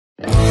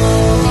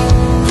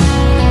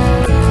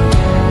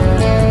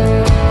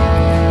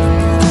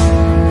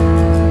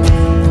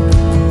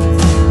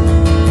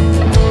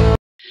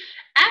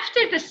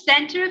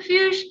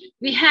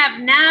We have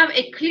now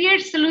a clear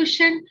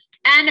solution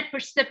and a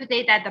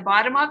precipitate at the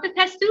bottom of the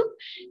test tube.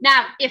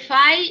 Now, if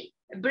I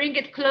bring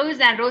it close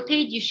and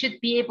rotate, you should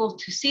be able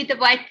to see the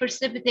white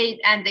precipitate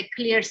and the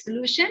clear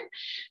solution.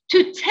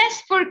 To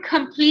test for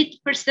complete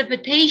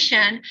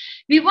precipitation,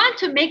 we want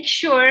to make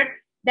sure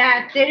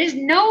that there is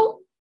no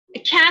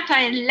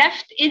cation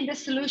left in the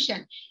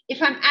solution.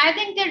 If I'm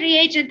adding the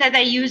reagent that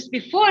I used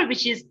before,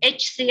 which is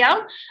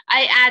HCl,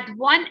 I add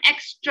 1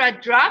 extra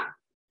drop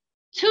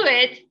to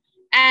it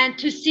and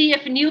to see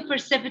if new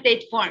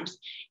precipitate forms.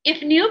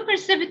 If new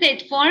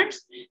precipitate forms,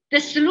 the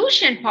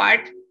solution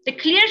part, the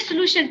clear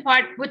solution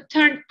part would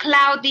turn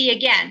cloudy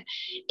again.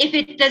 If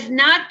it does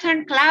not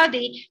turn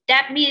cloudy,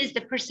 that means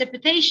the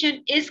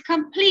precipitation is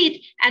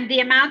complete and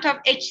the amount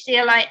of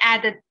HCl I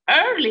added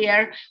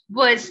earlier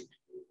was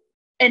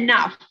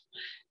enough.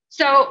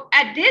 So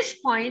at this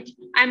point,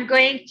 I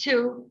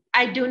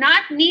do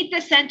not need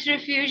the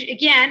centrifuge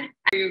again.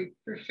 I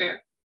prefer.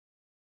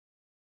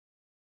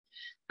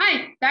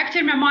 Hi, Dr.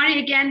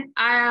 Memari again.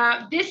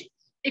 This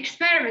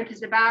experiment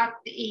is about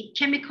the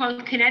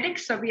chemical kinetics.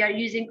 So we are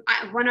using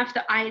one of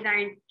the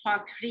iodine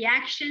plug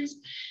reactions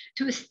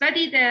to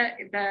study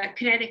the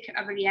kinetic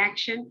of a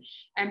reaction.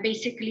 And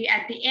basically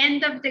at the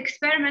end of the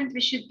experiment,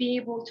 we should be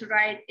able to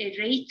write a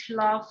rate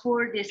law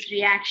for this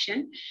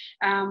reaction.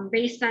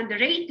 Based on the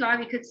rate law,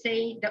 we could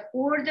say the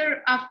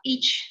order of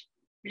each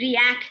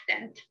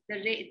reactant, the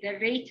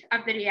rate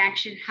of the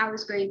reaction, how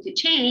it's going to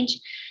change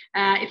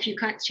if you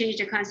can't change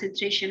the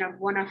concentration of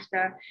one of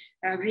the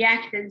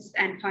reactants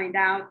and find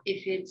out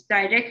if its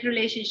direct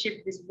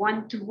relationship is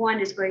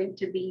 1-to-1 is going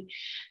to be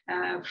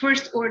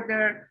first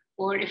order,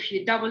 or if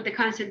you double the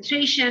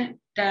concentration,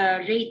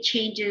 the rate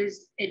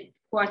changes, it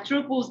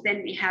quadruples,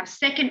 then we have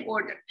second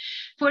order.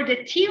 For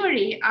the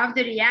theory of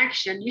the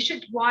reaction, you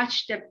should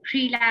watch the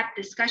pre-lab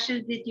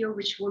discussion video,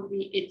 which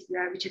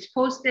is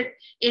posted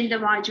in the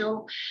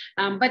module.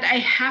 But I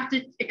have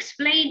to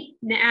explain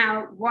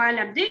now while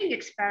I'm doing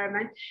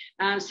experiment,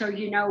 so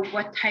you know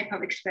what type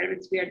of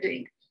experiments we are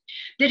doing.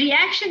 The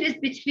reaction is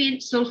between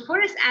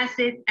sulfurous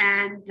acid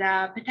and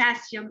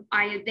potassium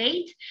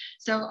iodate.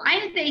 So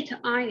iodate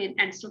ion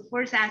and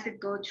sulfurous acid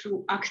go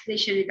through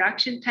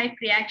oxidation-reduction type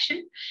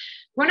reaction.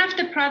 One of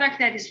the products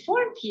that is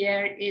formed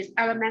here is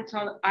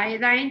elemental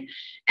iodine,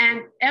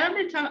 and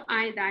elemental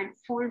iodine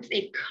forms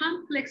a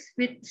complex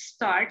with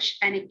starch,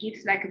 and it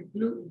gives like a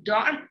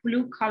dark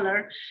blue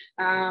color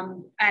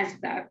as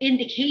the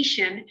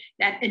indication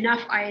that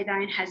enough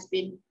iodine has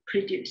been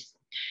produced.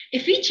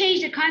 If we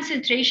change the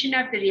concentration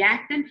of the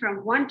reactant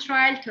from one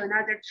trial to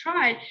another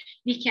trial,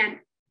 we can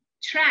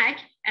track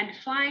and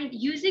find,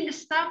 using a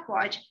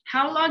stopwatch,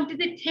 how long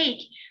did it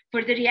take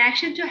for the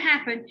reaction to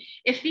happen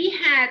if we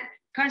had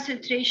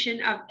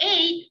concentration of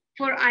A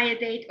for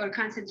iodate or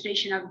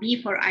concentration of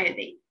B for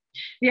iodate.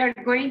 We are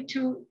going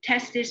to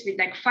test this with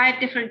like 5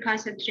 different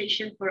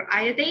concentrations for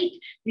iodate.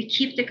 We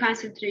keep the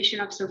concentration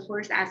of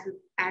sulfurous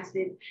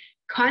acid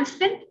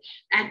constant,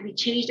 and we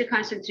change the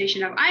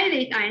concentration of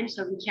iodate ion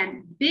so we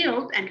can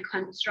build and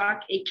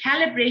construct a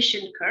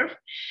calibration curve.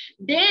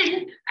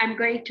 Then I'm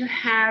going to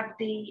have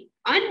the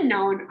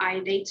unknown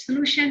iodate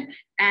solution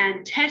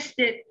and test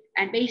it,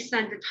 and based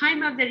on the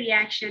time of the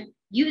reaction,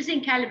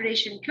 using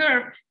calibration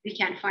curve, we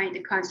can find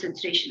the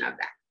concentration of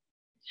that.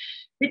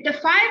 With the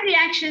 5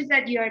 reactions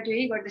that you are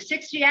doing, or the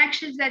 6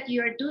 reactions that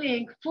you are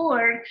doing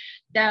for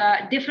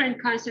the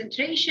different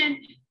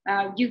concentration,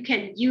 you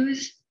can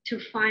use to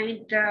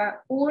find the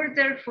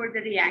order for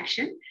the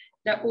reaction,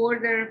 the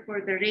order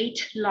for the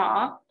rate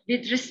law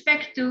with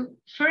respect to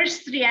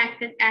first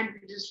reactant and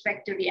with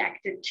respect to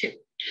reactant 2.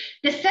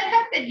 The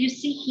setup that you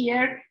see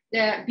here,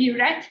 the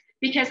burette,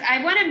 because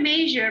I want to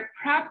measure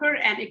proper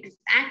and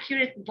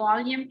accurate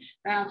volume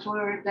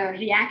for the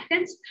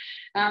reactants.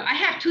 I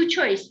have 2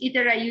 choices.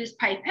 Either I use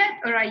pipette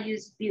or I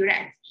use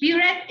burette.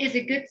 Burette is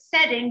a good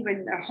setting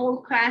when the whole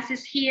class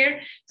is here,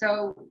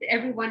 so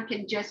everyone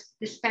can just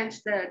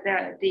dispense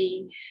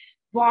the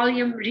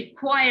volume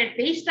required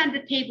based on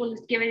the table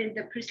is given in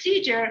the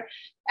procedure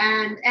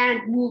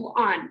and move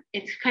on.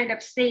 It kind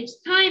of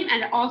saves time,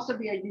 and also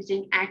we are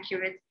using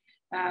accurate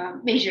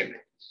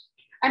measurement.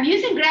 I'm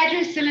using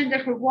graduate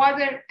cylinder for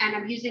water, and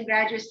I'm using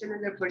graduate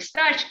cylinder for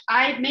starch.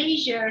 I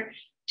measure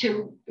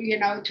to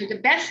the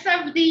best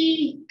of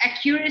the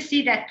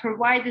accuracy that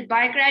provided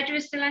by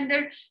graduate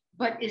cylinder,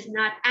 but is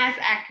not as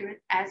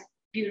accurate as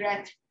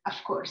burette, of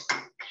course.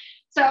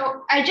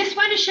 So I just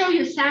want to show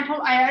you a sample.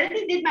 I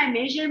already did my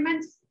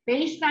measurements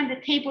based on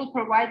the table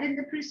provided in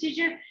the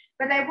procedure,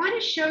 but I want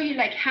to show you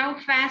like how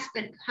fast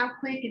and how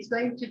quick it's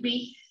going to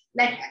be.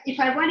 Like if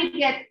I want to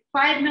get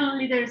 5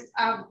 milliliters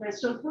of the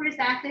sulfurous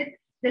acid,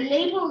 the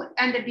label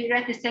and the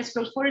burette says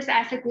sulfurous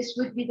acid, this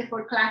would be the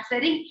for class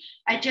setting.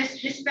 I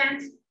just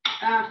dispense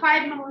 5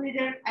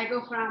 milliliter. I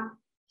go from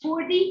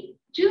 40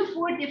 to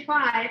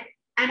 45,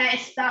 and I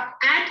stop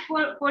at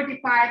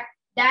 45.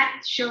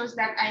 That shows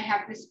that I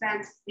have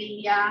dispensed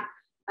the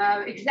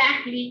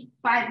exactly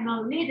 5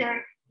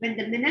 milliliter. When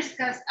the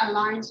meniscus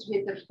aligns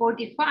with the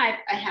 45,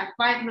 I have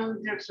 5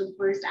 milliliter of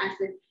sulfurous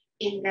acid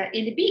in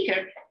the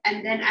beaker,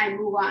 and then I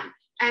move on.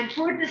 And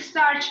for the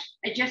starch,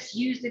 I just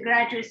use the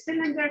graduate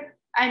cylinder.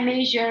 I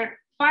measure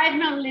 5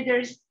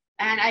 milliliters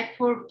and I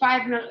pour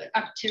 5 ml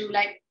up to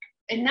like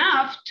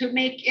enough to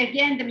make,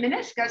 again, the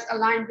meniscus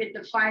align with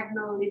the 5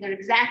 milliliter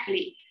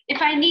exactly.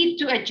 If I need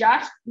to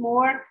adjust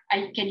more,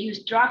 I can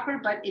use dropper,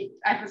 but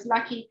I was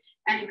lucky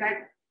and got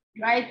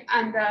right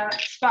on the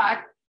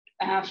spot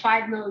 5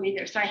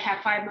 milliliters. So I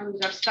have 5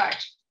 milliliters of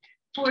starch.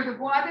 For the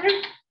water,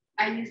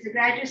 I use the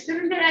graduate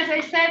cylinder, as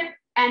I said,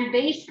 and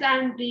based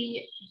on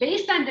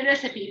the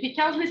recipe, if it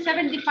tells me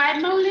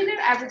 75 milliliter,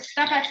 I would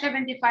stop at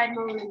 75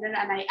 milliliter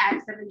and I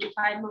add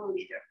 75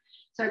 milliliter.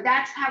 So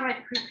that's how I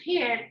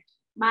prepare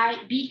my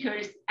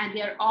beakers, and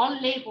they're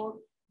all labeled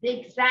the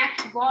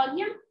exact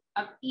volume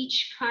of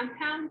each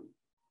compound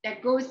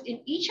that goes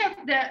in each of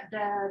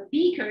the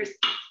beakers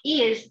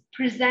is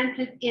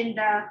presented in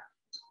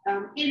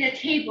a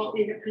table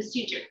in the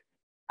procedure.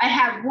 I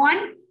have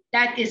one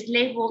that is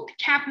labeled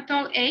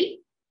capital A,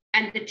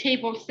 and the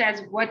table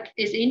says what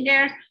is in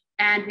there,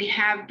 and we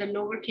have the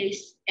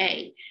lowercase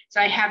a.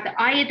 So I have the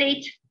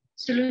iodate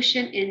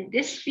solution in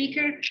this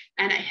beaker,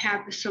 and I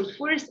have the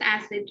sulfurous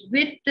acid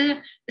with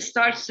the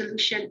starch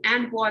solution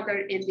and water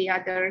in the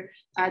other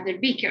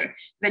beaker.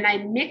 When I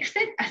mix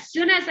it, as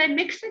soon as I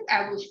mix it,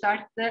 I will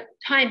start the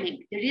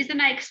timing. The reason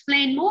I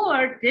explain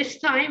more this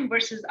time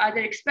versus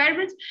other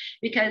experiments,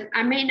 because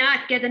I may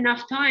not get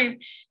enough time.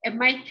 It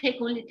might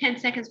take only 10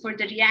 seconds for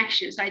the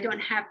reaction, so I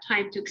don't have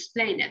time to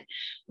explain it.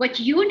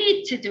 What you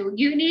need to do,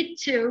 you need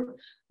to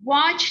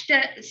watch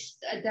the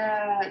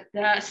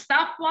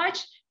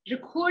stopwatch,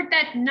 record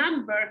that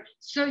number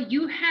so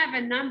you have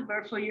a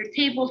number for your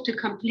table to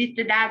complete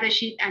the data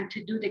sheet and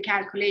to do the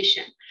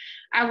calculation.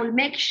 I will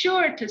make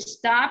sure to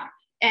stop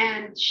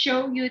and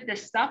show you the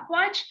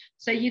stopwatch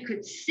so you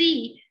could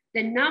see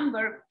the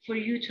number for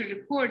you to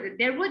record it.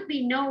 There would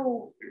be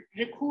no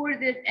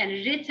recorded and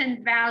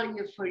written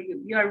value for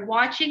you. You're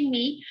watching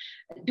me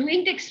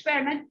doing the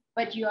experiment,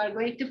 but you are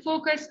going to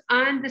focus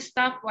on the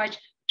stopwatch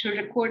to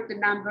record the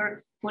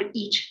number for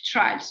each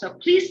trial. So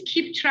please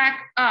keep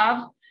track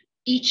of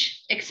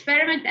each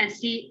experiment and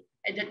see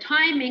the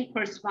timing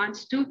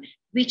corresponds to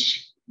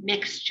which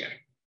mixture.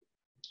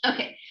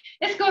 Okay,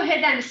 let's go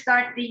ahead and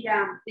start the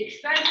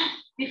experiment.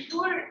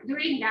 Before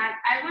doing that,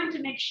 I want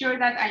to make sure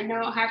that I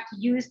know how to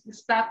use the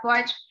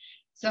stopwatch.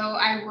 So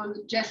I will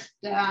just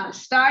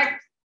start,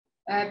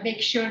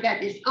 make sure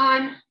that it's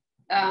on,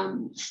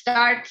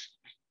 start,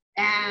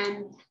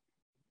 and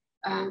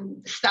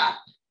stop.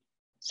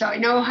 So I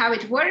know how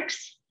it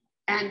works,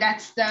 and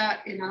that's the,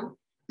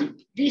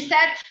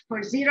 reset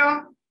for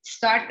 0,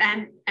 start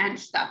and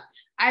stop.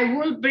 I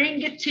will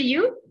bring it to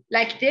you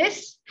like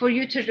this for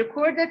you to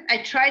record it. I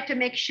try to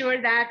make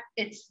sure that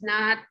it's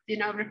not,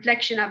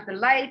 reflection of the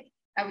light.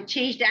 I would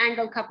change the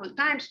angle a couple of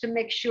times to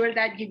make sure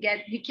that you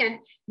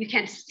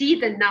can see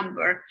the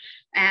number,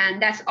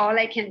 and that's all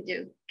I can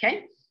do,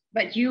 okay?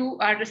 But you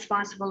are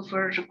responsible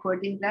for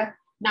recording the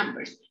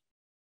numbers.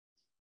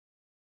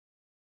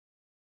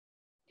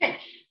 Okay.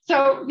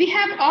 So we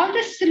have all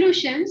the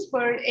solutions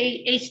for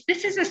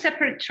this is a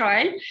separate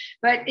trial,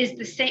 but is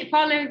the same,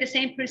 following the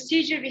same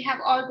procedure. We have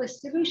all the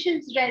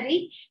solutions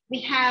ready.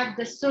 We have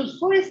the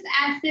sulfurous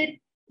acid,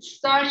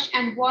 starch,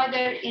 and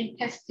water in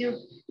test tube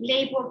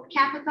labeled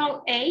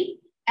capital A,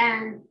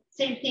 and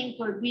same thing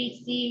for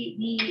B, C,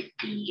 D,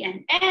 E,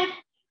 and F.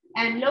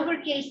 And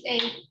lowercase a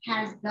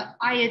has the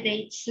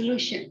iodate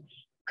solution.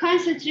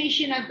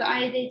 Concentration of the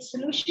iodate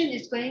solution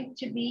is going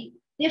to be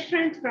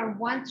different from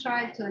one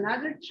trial to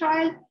another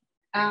trial,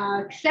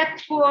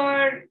 except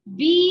for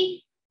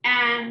B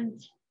and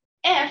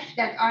F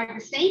that are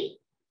the same.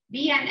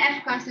 B and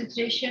F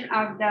concentration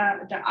of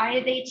the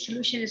iodate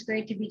solution is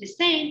going to be the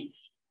same,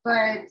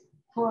 but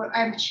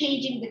I'm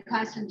changing the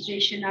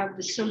concentration of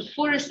the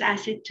sulfurous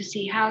acid to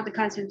see how the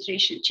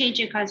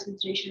changing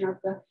concentration of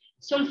the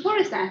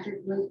sulfurous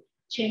acid will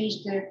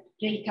change the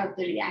rate of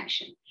the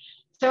reaction.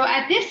 So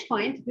at this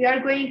point, we are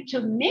going to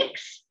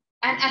mix,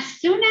 and as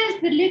soon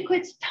as the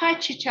liquids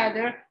touch each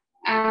other,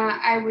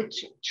 I would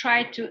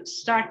try to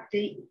start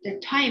the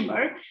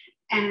timer,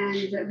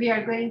 and we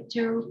are going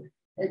to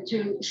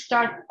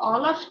start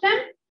all of them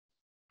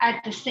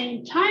at the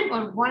same time,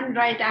 or one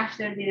right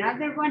after the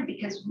other one,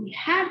 because we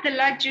have the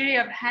luxury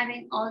of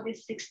having all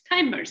these 6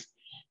 timers.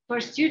 For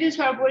students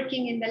who are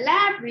working in the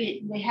lab,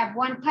 they have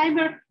one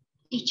timer.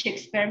 Each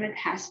experiment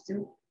has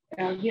to,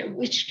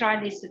 which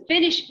trial needs to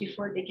finish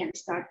before they can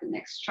start the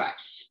next trial.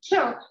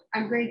 So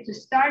I'm going to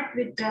start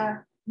with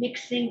the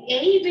mixing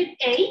A with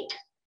A.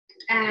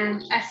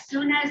 And as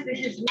soon as this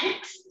is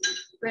mixed,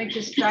 I'm going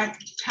to start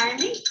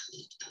timing.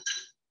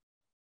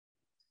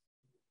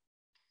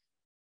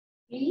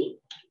 B,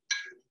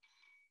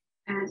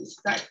 and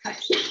start timing.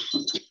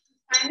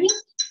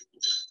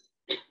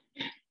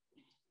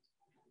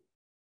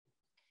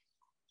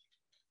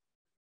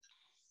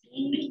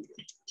 C,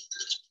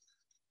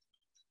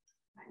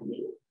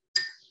 timing.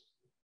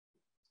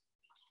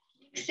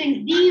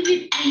 Mixing D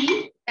with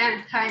E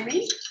and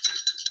timing.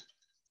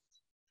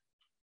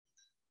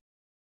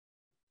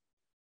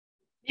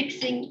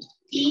 Mixing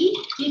E,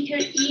 beaker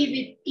E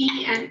with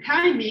E and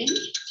timing.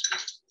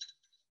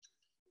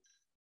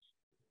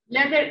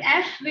 Letter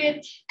F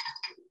with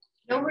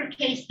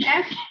lowercase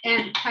f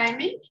and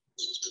timing.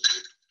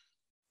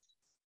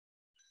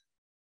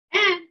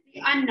 And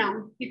the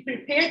unknown. We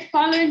prepared,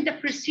 following the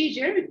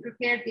procedure, we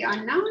prepared the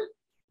unknown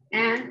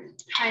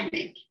and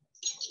timing.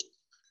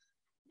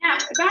 Now,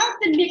 about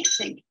the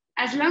mixing,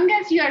 as long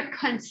as you are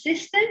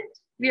consistent,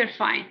 we are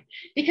fine.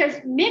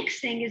 Because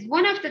mixing is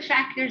one of the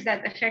factors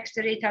that affects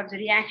the rate of the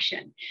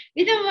reaction.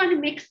 We don't want to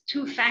mix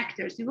two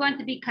factors. We want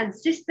to be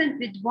consistent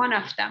with one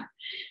of them.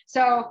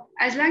 So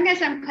as long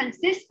as I'm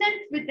consistent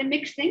with the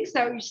mixing,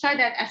 so you saw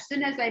that as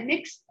soon as I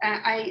mix,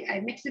 I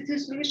mix the two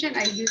solution,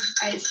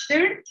 I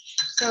stir.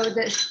 So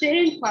the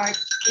stirring part,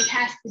 it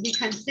has to be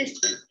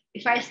consistent.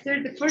 If I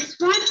stir the first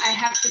one, I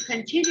have to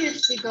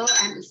continuously go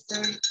and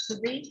stir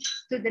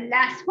to the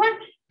last one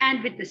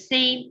and with the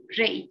same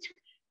rate.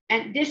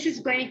 And this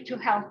is going to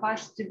help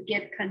us to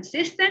get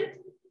consistent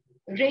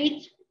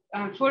rate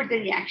for the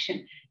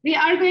reaction. We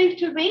are going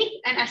to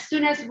wait, and as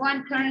soon as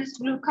one turns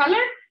blue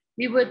color,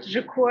 we would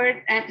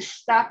record and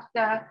stop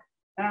the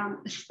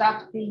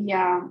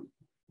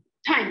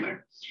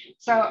timer.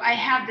 So I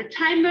have the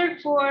timer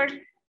for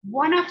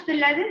one of the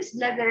letters,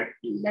 letter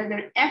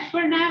F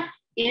for now,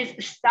 is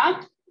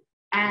stopped,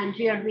 and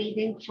we are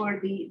waiting for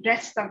the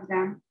rest of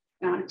them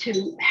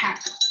to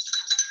happen.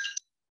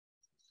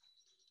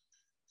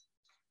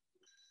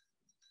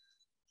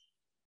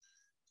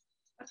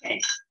 Okay,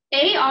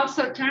 A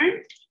also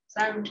turned,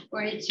 so I'm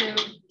going to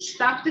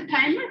stop the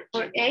timer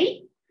for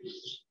A,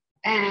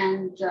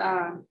 and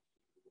the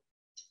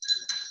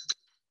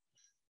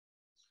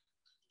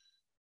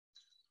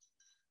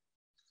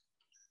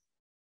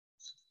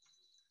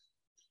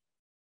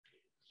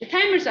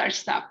timers are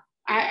stopped.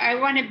 I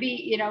want to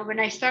be, when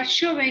I start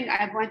showing,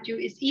 I want you,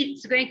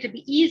 it's going to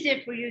be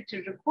easier for you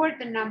to record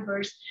the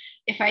numbers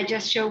if I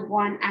just show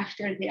one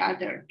after the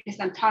other, because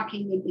I'm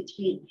talking in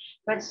between.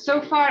 But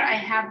so far I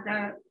have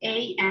the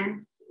A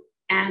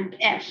and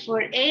F.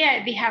 For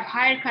A, we have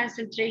higher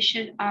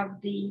concentration of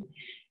the,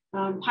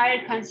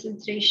 higher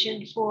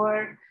concentration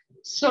for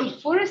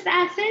sulfurous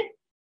acid,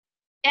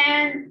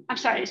 and I'm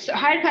sorry, so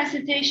higher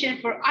concentration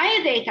for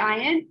iodate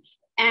ion,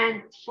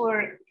 and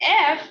for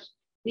F,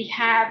 we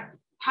have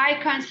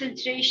high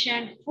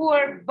concentration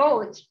for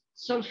both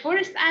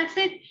sulfurous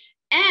acid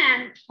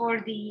and for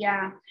the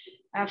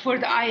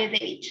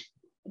iodate.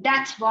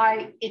 That's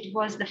why it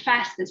was the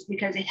fastest,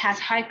 because it has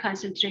high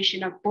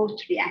concentration of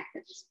both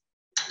reactants.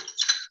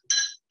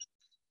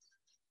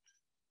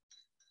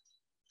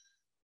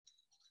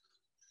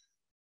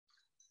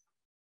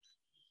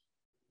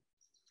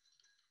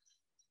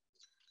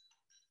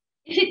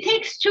 If it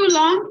takes too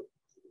long,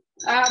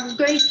 I'm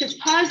going to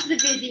pause the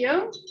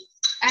video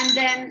and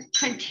then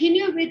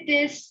continue with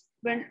this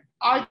when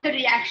all the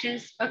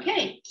reactions,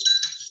 okay.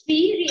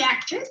 C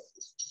reacted.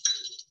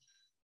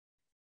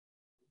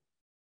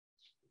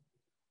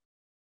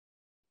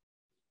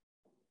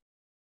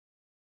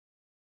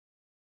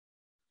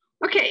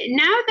 Okay,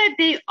 now that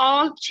they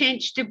all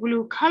changed to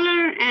blue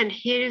color, and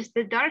here's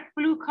the dark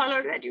blue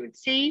color that you would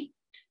see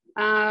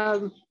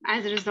as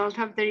a result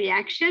of the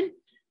reaction,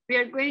 we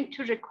are going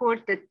to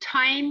record the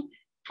time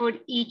for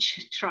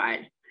each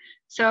trial.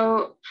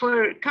 So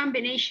for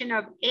combination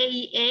of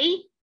AA,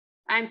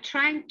 I'm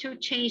trying to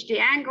change the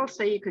angle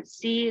so you could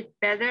see it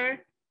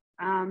better.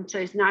 So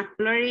it's not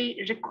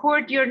blurry.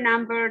 Record your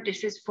number.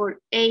 This is for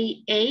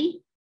AA,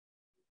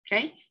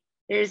 okay?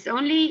 There's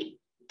only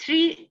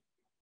 3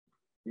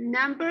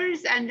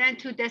 numbers and then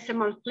 2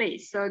 decimal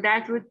places. So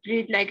that would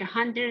read like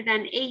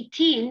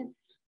 118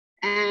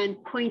 and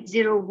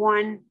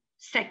 0.01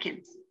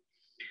 seconds.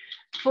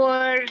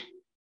 For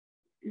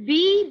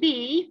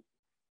VB,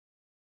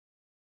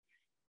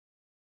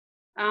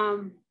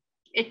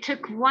 it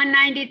took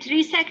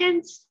 193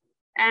 seconds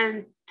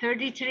and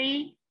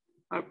 33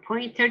 or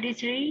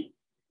 0.33.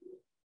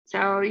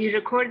 So you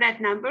record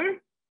that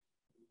number,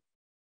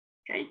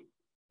 okay?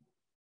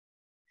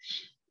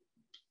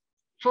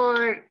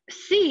 For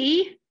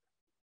C,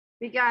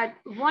 we got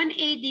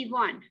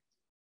 181.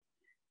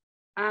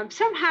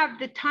 Somehow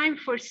the time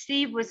for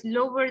C was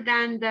lower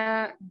than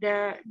the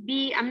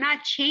B. I'm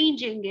not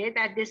changing it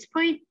at this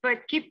point,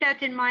 but keep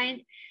that in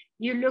mind.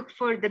 You look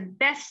for the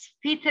best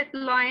fitted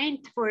line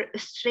for a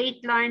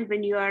straight line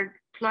when you are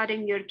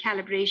plotting your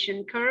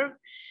calibration curve.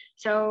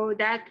 So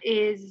that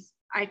is,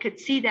 I could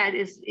see that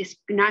is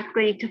not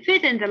going to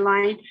fit in the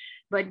line,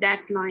 but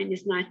that line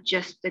is not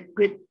just a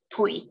good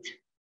point.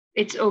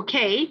 It's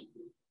okay,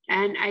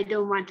 and I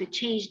don't want to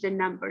change the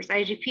numbers.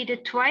 I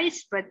repeated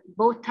twice, but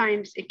both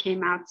times it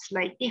came out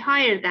slightly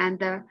higher than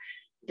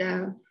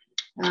the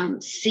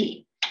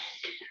C.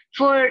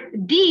 For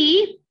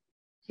D,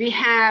 we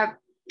have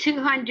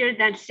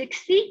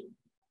 260,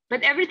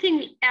 but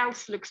everything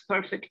else looks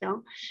perfect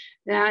though.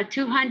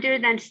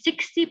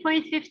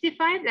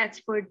 260.55, that's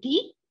for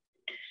D.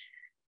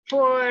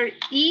 For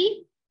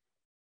E,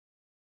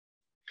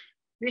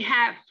 we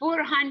have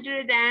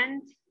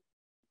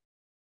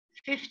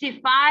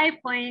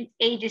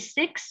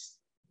 455.86.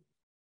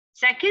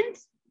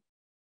 seconds.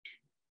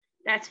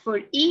 That's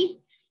for E.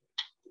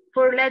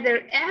 For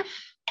letter F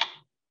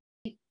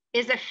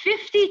is a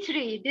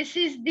 53. This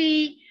is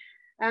the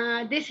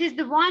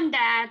one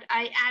that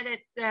I added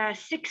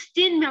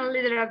 16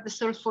 milliliter of the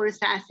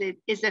sulfurous acid.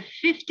 Is a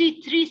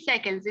 53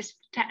 seconds. This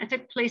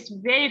took place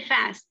very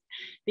fast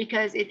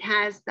because it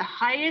has the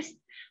highest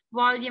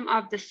volume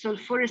of the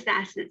sulfurous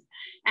acid,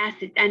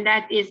 and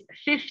that is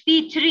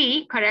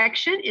 53,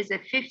 correction, is a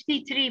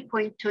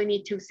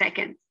 53.22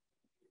 seconds.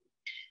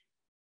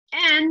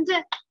 And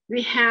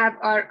we have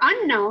our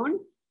unknown.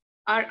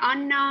 Our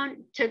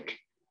unknown took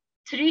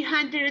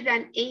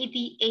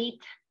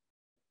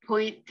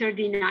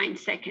 388.39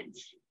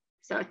 seconds.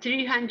 So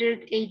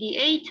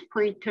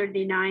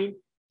 388.39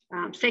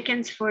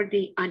 seconds for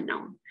the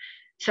unknown.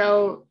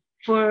 So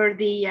for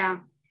the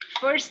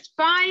first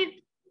 5,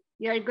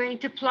 you are going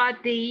to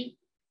plot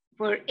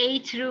for A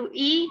through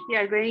E, you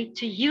are going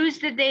to use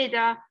the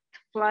data to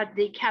plot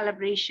the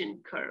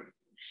calibration curve.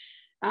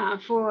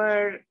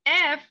 For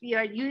F, you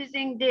are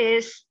using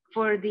this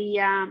for the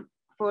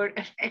for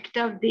effect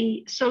of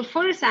the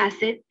sulfurous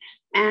acid,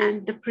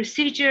 and the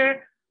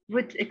procedure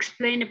would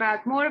explain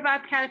more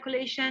about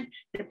calculation.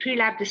 The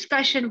pre-lab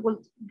discussion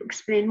will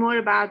explain more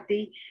about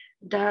the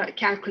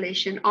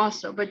calculation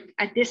also. But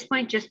at this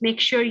point, just make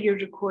sure you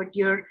record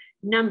your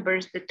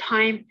numbers, the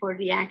time for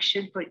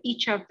reaction for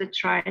each of the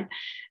trial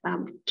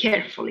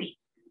carefully.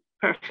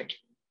 Perfect.